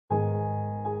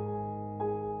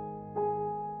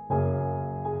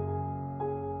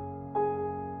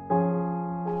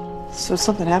So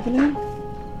something happened to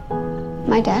him?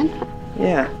 My dad?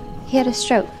 Yeah. He had a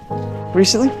stroke.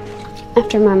 Recently?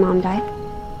 After my mom died.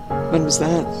 When was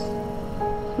that?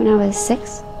 When I was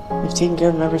 6. You've taken care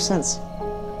of him ever since.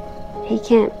 He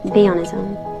can't be on his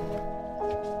own.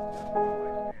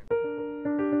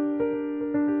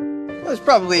 Well, there's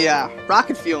probably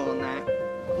rocket fuel in that.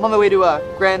 I'm on my way to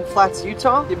Grand Flats,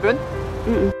 Utah. You been?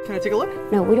 Mm-mm. Can I take a look?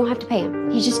 No, we don't have to pay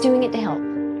him. He's just doing it to help.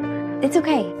 It's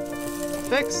okay.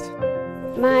 Fixed.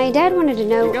 My dad wanted to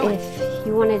know Keep going. if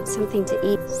you wanted something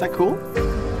to eat. Is that cool?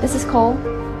 This is Cole.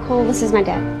 Cole, this is my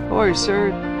dad. How are you,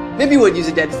 sir? Maybe you would use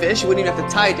a dead fish. You wouldn't even have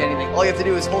to tie it to anything. All you have to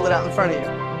do is hold it out in front of you.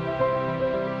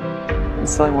 And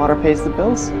selling water pays the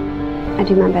bills? I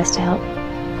do my best to help.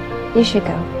 You should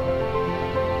go.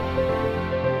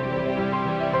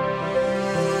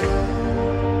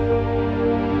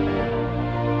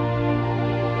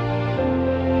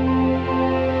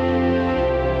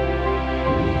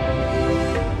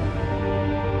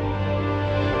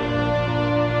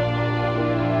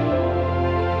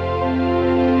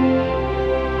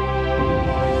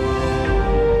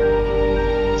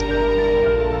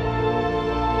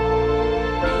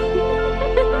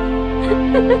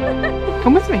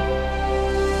 Come with me.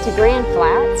 To Grand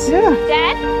Flats? Yeah.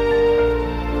 Dad?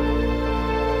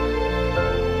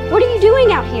 What are you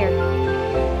doing out here?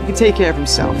 He can take care of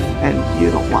himself, and you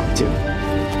don't want to.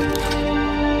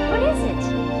 What is it?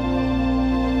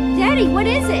 Daddy, what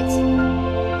is it?